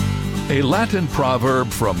A Latin proverb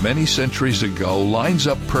from many centuries ago lines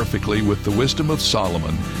up perfectly with the wisdom of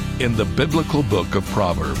Solomon in the biblical book of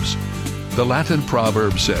Proverbs. The Latin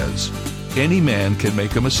proverb says, "Any man can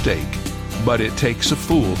make a mistake, but it takes a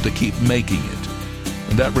fool to keep making it."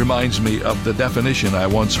 And that reminds me of the definition I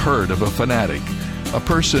once heard of a fanatic, a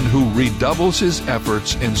person who redoubles his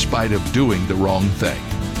efforts in spite of doing the wrong thing.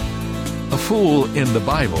 A fool in the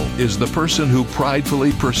Bible is the person who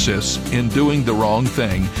pridefully persists in doing the wrong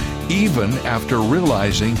thing even after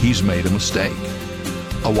realizing he's made a mistake.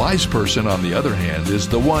 A wise person, on the other hand, is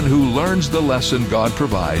the one who learns the lesson God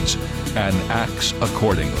provides and acts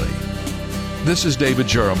accordingly. This is David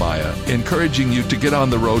Jeremiah, encouraging you to get on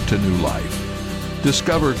the road to new life.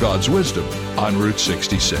 Discover God's wisdom on Route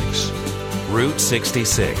 66. Route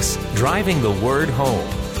 66, driving the word home.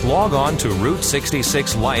 Log on to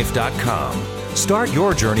Route66Life.com. Start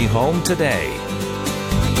your journey home today.